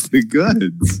has the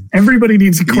goods. Everybody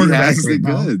needs a quarterback. He has the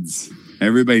goods.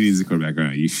 Everybody needs a quarterback right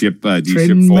now. You ship, do you Trade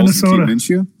ship in Foles Minnesota. and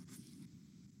keep Minshew?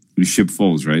 You ship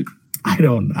Foles, right?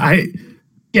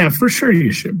 Yeah, for sure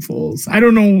you ship Foles. I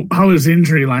don't know how his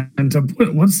injury lines up.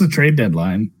 What's the trade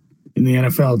deadline in the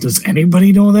NFL? Does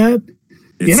anybody know that?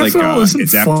 It's the NFL isn't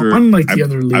it's fun after, like the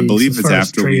other leagues. I believe as it's far as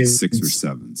after week trades. 6 or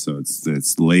 7, so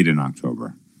it's late in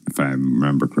October, if I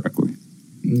remember correctly.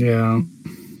 Yeah.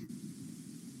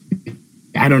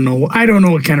 I don't know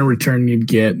what kind of return you'd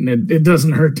get, and it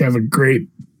doesn't hurt to have a great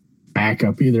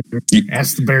backup either.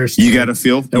 Ask the Bears. You got to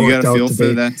feel for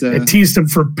that. I teased them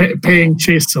for paying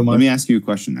Chase so much. Let me ask you a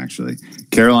question, actually.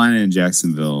 Carolina and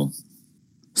Jacksonville,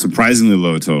 surprisingly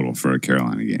low total for a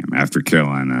Carolina game. After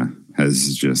Carolina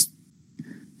has just,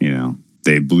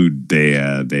 they blew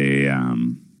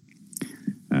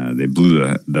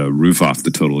the roof off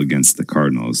the total against the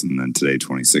Cardinals, and then today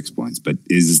 26 points. But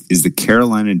is the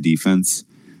Carolina defense,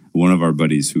 one of our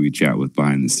buddies who we chat with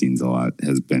behind the scenes a lot,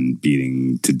 has been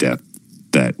beating to death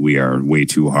that we are way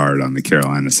too hard on the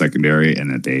Carolina secondary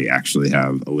and that they actually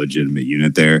have a legitimate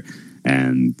unit there.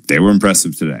 And they were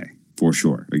impressive today, for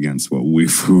sure, against what we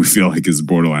feel like is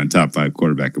borderline top 5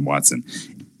 quarterback in Watson.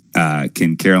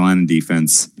 Can Carolina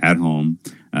defense at home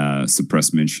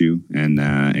suppress Minshew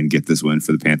and get this win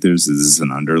for the Panthers? Is this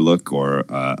an under look or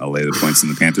a lay the points in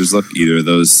the Panthers look? Either of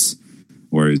those,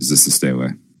 or is this a stay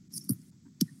away?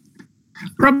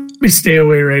 Probably stay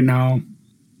away right now.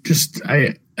 Just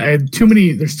I had too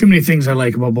many. There's too many things I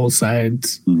like about both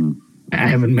sides. Mm-hmm. I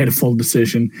haven't made a full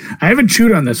decision. I haven't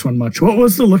chewed on this one much. What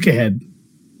was the look ahead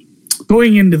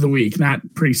going into the week, not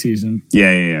preseason?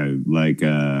 Yeah. Like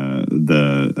the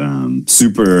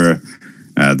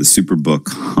Superbook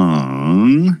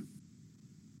hung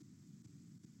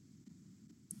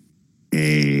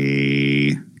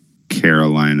a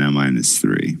Carolina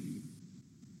 -3.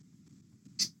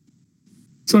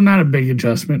 So not a big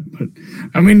adjustment, but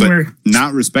I mean, we're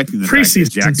not respecting the fact that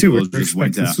Jacksonville just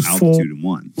went to altitude and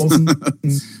won.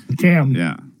 Cam.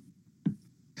 Yeah,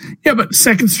 but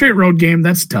second straight road game,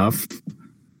 that's tough.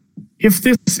 If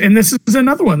this is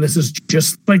another one, this is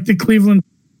just like the Cleveland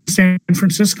San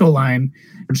Francisco line.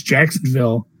 It's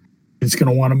Jacksonville. It's going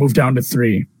to want to move down to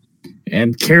 3,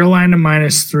 and Carolina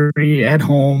 -3 at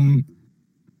home,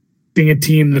 being a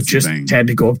team that just had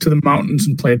to go up to the mountains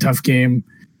and play a tough game.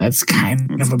 That's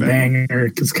kind of a banger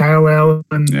because Kyle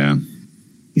Allen,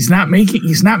 he's not making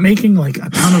like a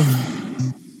ton of,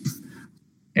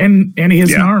 and he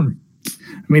has an arm.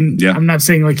 I mean, I'm not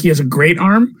saying like he has a great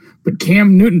arm, but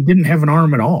Cam Newton didn't have an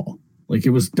arm at all. Like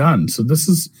it was done. So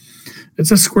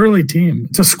it's a squirrely team.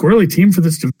 It's a squirrely team for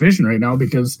this division right now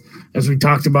because as we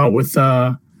talked about with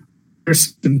from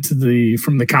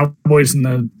the Cowboys and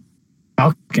the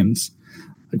Falcons,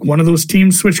 like one of those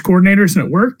teams switched coordinators and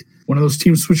it worked. One of those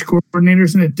teams switched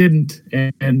coordinators and it didn't.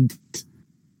 And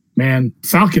man,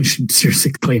 Falcons should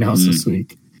seriously clean house this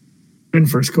week. Been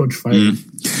first coach fired.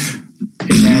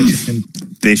 Imagine.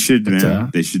 They should,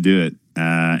 man. They should do it.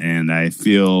 And I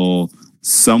feel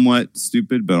somewhat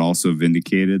stupid, but also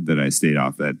vindicated that I stayed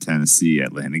off that Tennessee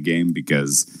Atlanta game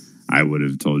because I would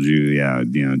have told you,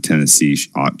 Tennessee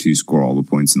ought to score all the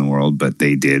points in the world, but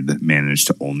they did manage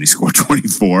to only score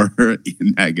 24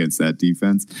 against that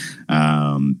defense.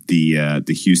 The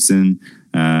Houston,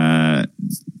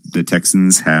 the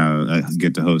Texans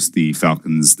get to host the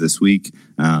Falcons this week,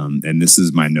 and this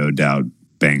is my no doubt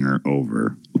banger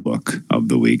over look of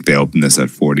the week. They opened this at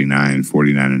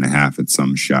 49.5 at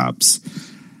some shops.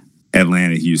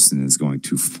 Atlanta, Houston is going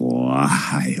to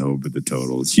fly over the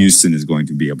totals. Houston is going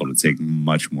to be able to take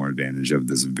much more advantage of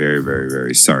this very, very,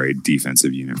 very sorry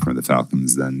defensive unit for the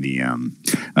Falcons than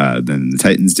the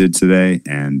Titans did today.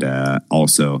 And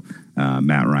also,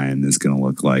 Matt Ryan is going to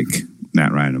look like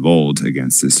Matt Ryan of old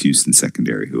against this Houston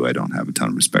secondary, who I don't have a ton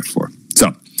of respect for.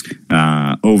 So,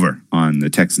 over on the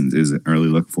Texans is an early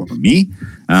look for me.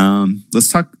 Let's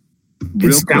talk.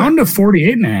 It's down to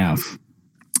 48.5.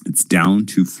 It's down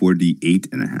to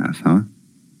 48.5, huh?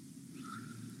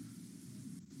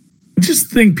 I just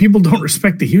think people don't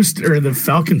respect the Houston or the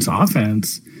Falcons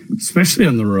offense, especially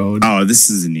on the road. Oh,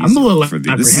 this is an easy. I'm a little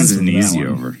this is an easy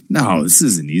over. No, this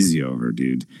is an easy over,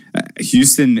 dude.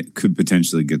 Houston could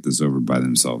potentially get this over by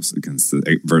themselves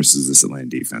versus this Atlanta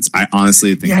defense. I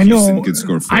honestly think Houston could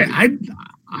score 40.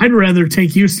 I'd rather take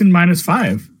Houston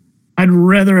 -5. I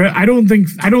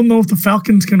don't know if the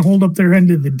Falcons can hold up their end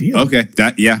of the deal. Okay.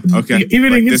 Okay.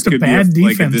 Even against a bad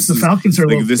defense, the Falcons are a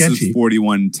little sketchy. This is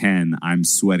 41-10. I'm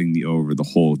sweating the over the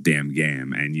whole damn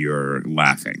game, and you're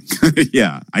laughing.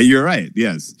 Yeah. You're right.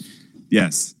 Yes.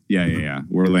 Yeah.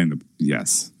 We're laying the...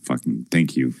 Yes. Fucking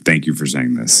thank you. Thank you for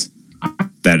saying this.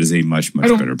 That is a much, much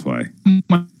better play.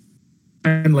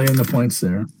 And laying the points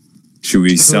there. Should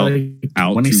we sell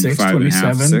out 26, to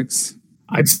 5.5, 6?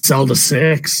 I'd sell to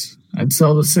 6. I'd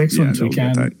sell the 6 once we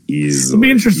can. Easily, it'll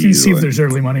be interesting to see if there's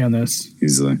early money on this.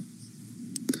 Easily.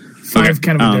 5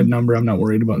 kind of a dead number. I'm not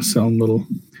worried about selling little.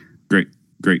 Great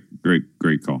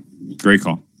call. We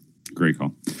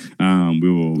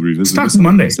will revisit Let's this talk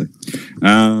Monday.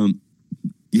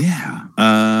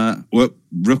 Well,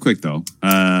 real quick though,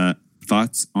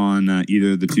 thoughts on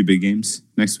either of the two big games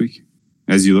next week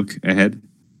as you look ahead?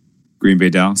 Green Bay,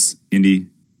 Dallas, Indy,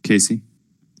 KC.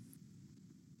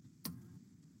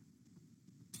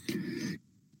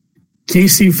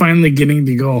 KC finally getting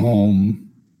to go home.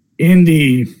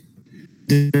 Indy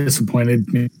disappointed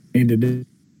me today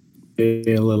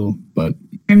a little, but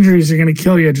injuries are going to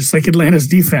kill you, just like Atlanta's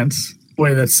defense.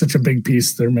 Boy, that's such a big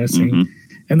piece they're missing. Mm-hmm.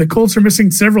 And the Colts are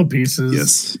missing several pieces.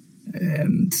 Yes.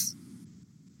 And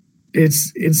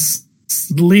it's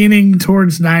leaning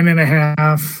towards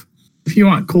 9.5. If you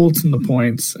want Colts in the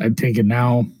points, I'd take it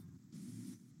now.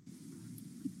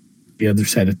 The other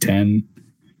side of 10.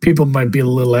 People might be a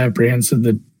little apprehensive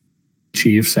the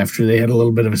Chiefs after they had a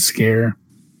little bit of a scare.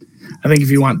 I think if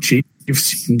you want Chiefs,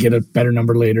 you can get a better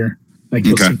number later. Like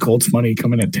you'll see Colts money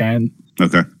coming at 10.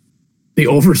 Okay. The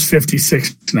over's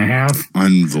 56.5.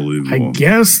 Unbelievable. I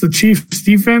guess the Chiefs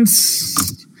defense,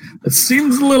 that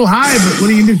seems a little high, but what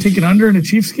do you do? Take it under in a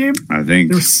Chiefs game? I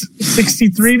think there's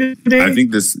 63 today. I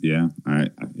think this,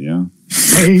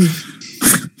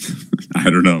 I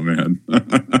don't know, man.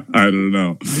 I don't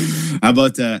know. How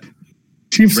about that?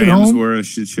 Chiefs Rams at home were a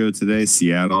shit show today.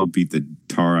 Seattle beat the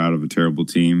tar out of a terrible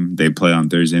team. They play on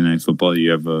Thursday Night Football.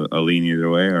 You have a lean either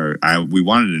way? Or we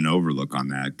wanted an overlook on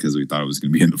that because we thought it was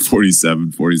going to be in the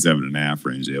 47.5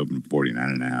 range. They opened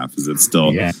 49.5. Is it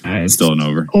still still an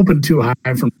over? Open too high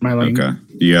for my lean. Okay.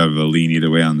 You have a lean either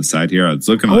way on the side here? It's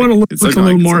looking I want to look a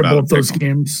little more at both those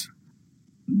games.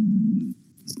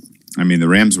 I mean, the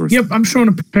Rams were... Yep, I'm showing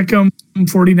a pick 'em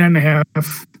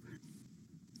 49.5.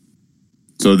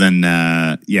 So then,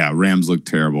 Rams look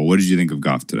terrible. What did you think of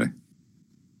Goff today?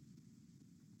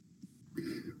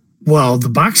 Well, the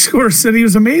box score said he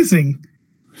was amazing.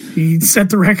 He set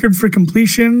the record for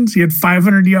completions. He had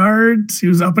 500 yards. He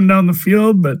was up and down the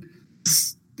field, but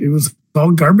it was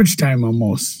all garbage time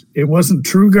almost. It wasn't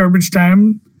true garbage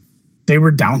time. They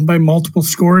were down by multiple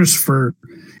scores for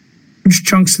huge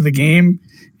chunks of the game.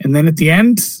 And then at the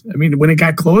end, I mean, when it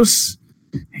got close,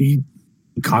 he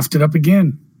coughed it up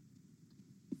again.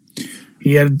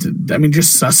 He had,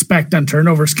 just suspect on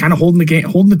turnovers, kind of holding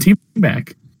the team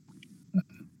back.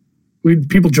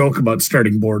 People joke about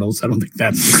starting Bortles. I don't think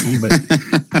that's the key, but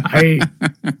I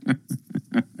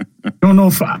don't know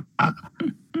if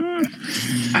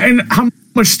and how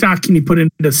much stock can you put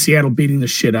into Seattle beating the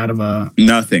shit out of a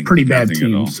pretty bad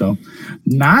team? So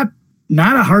not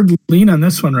a hard lean on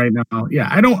this one right now. Yeah,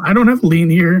 I don't have a lean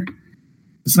here.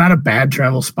 It's not a bad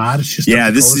travel spot. It's just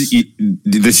this is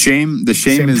the shame. The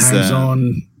shame is time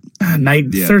zone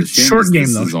night short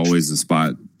game though. This is always a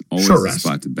spot. Always a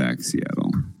spot to back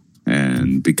Seattle,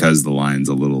 and because the line's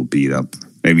a little beat up.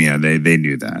 I mean, they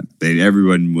knew that. They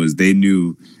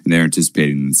knew, and they're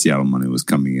anticipating that Seattle money was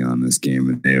coming in on this game,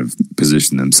 and they have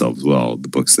positioned themselves well. The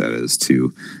books, that is,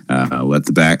 to let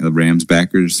the Rams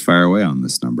backers fire away on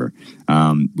this number.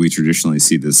 We traditionally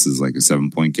see this as like a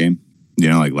 7-point game.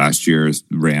 Like last year's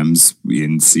Rams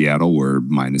in Seattle were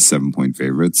 -7-point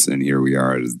favorites, and here we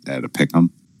are at a pick 'em.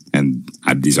 and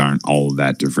these aren't all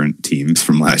that different teams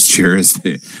from last year as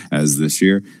this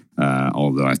year.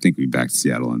 Although I think we backed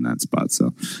Seattle in that spot,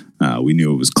 so we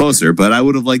knew it was closer. But I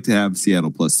would have liked to have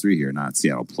Seattle +3 here, not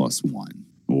Seattle +1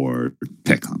 or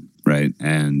pick 'em, right?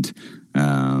 And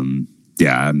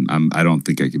I don't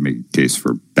think I can make a case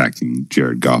for backing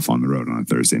Jared Goff on the road on a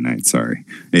Thursday night. Sorry,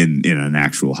 in an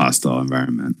actual hostile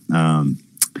environment.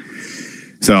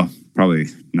 So probably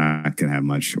not gonna have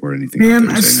much or anything. Man,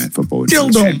 on Thursday Night Football. Still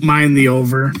don't mind the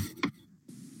over.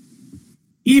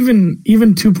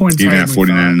 Even 2 points. Even at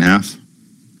 49.5.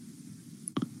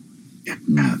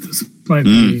 Yeah, this might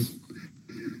be.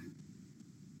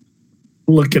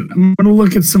 I'm going to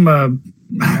look at some.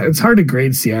 It's hard to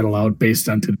grade Seattle out based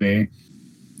on today.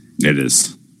 It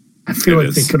is. I feel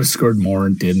like they could have scored more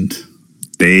and didn't.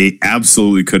 They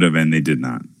absolutely could have, and they did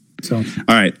not. So,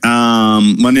 all right.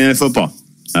 Monday Night Football.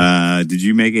 Did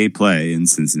you make a play in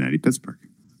Cincinnati, Pittsburgh?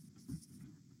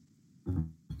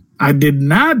 I did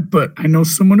not, but I know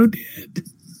someone who did.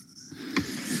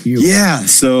 Yeah,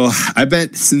 so I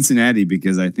bet Cincinnati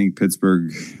because I think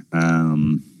Pittsburgh,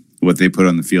 what they put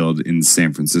on the field in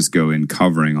San Francisco in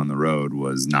covering on the road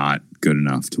was not good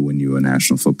enough to win you a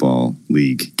National Football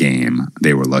League game.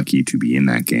 They were lucky to be in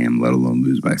that game, let alone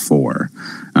lose by 4.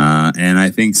 And I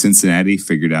think Cincinnati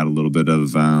figured out a little bit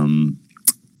of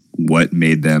what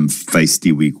made them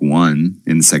feisty week 1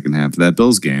 in the second half of that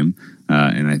Bills game.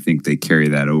 And I think they carry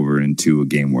that over into a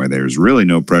game where there's really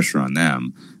no pressure on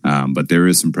them, but there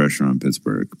is some pressure on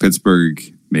Pittsburgh. Pittsburgh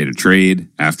made a trade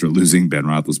after losing Ben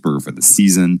Roethlisberger for the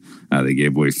season. They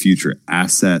gave away future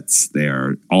assets. They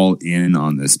are all in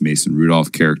on this Mason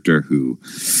Rudolph character who,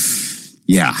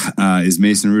 is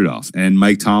Mason Rudolph. And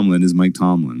Mike Tomlin is Mike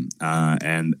Tomlin.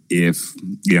 And if,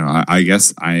 I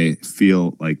guess I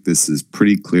feel like this is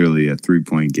pretty clearly a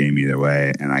 3-point game either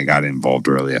way. And I got involved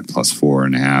early at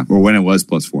 +4.5, or when it was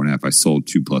 +4.5, I sold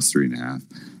 2 +3.5.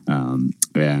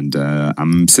 And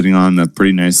I'm sitting on a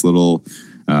pretty nice little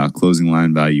closing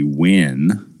line value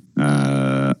win.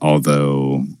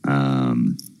 Although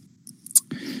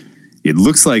it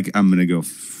looks like I'm going to go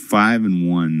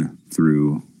 5-1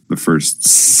 through the first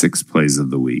 6 plays of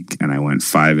the week, and I went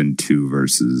 5-2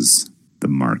 versus the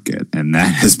market, and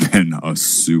that has been a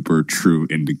super true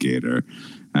indicator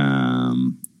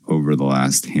over the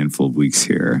last handful of weeks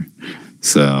here.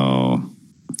 So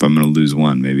if I'm going to lose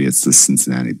one, maybe it's the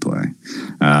Cincinnati play.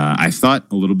 I thought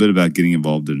a little bit about getting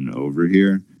involved in an over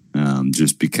here,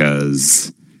 just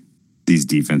because these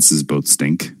defenses both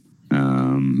stink.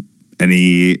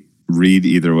 Any read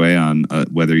either way on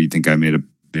whether you think I made a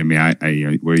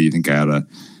where you think I ought to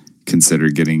consider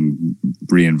getting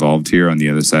re-involved here on the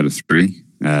other side of 3,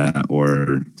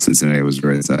 or Cincinnati was the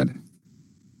right side?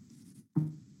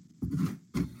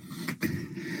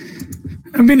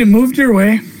 I mean, it moved your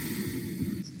way.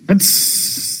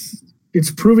 It's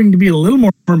proving to be a little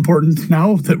more important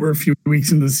now that we're a few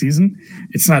weeks into the season.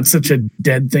 It's not such a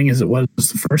dead thing as it was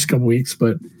the first couple weeks,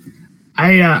 but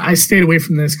I stayed away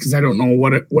from this because I don't know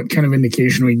what kind of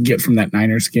indication we can get from that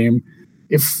Niners game.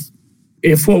 If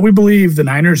what we believe the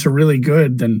Niners are really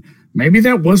good, then maybe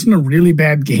that wasn't a really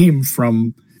bad game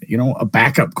from, a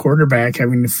backup quarterback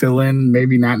having to fill in,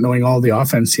 maybe not knowing all the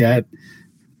offense yet,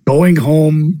 going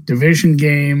home, division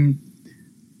game.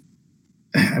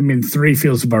 I mean, 3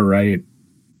 feels about right.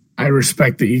 I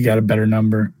respect that you got a better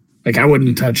number. Like, I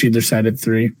wouldn't touch either side at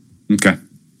 3. Okay.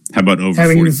 How about over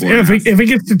 44? If it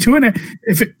gets to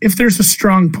 2.5, if there's a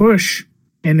strong push,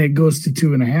 and it goes to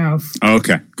 2.5. Oh,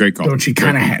 okay, great call. Don't you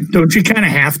kind of have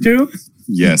to?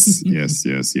 Yes,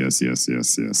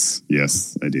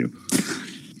 I do.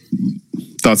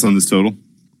 Thoughts on this total?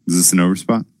 Is this an over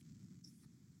spot?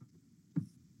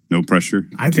 No pressure.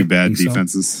 Too bad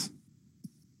defenses.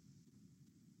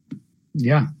 So.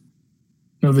 Yeah.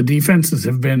 No, the defenses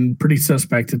have been pretty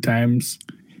suspect at times.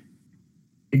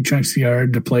 Big chunks of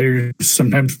yard to players,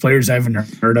 sometimes players I haven't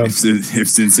heard of. If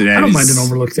Cincinnati, I don't mind an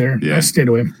overlook there. Yeah. I stayed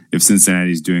away. If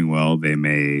Cincinnati's doing well, they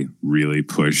may really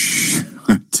push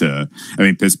to. I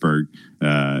mean, Pittsburgh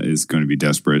is going to be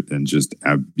desperate and just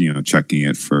checking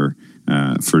it for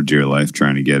dear life,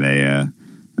 trying to get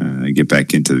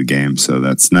back into the game. So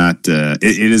that's not.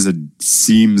 It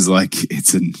seems like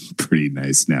it's a pretty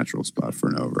nice natural spot for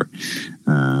an over,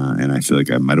 and I feel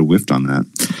like I might have whiffed on that.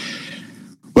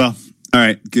 Well. All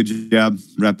right, good job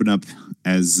wrapping up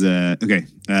as okay.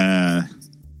 Let's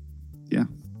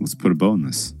put a bow on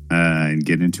this and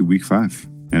get into week 5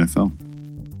 NFL.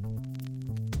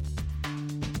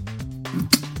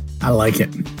 I like it.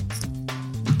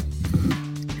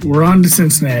 We're on to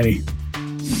Cincinnati.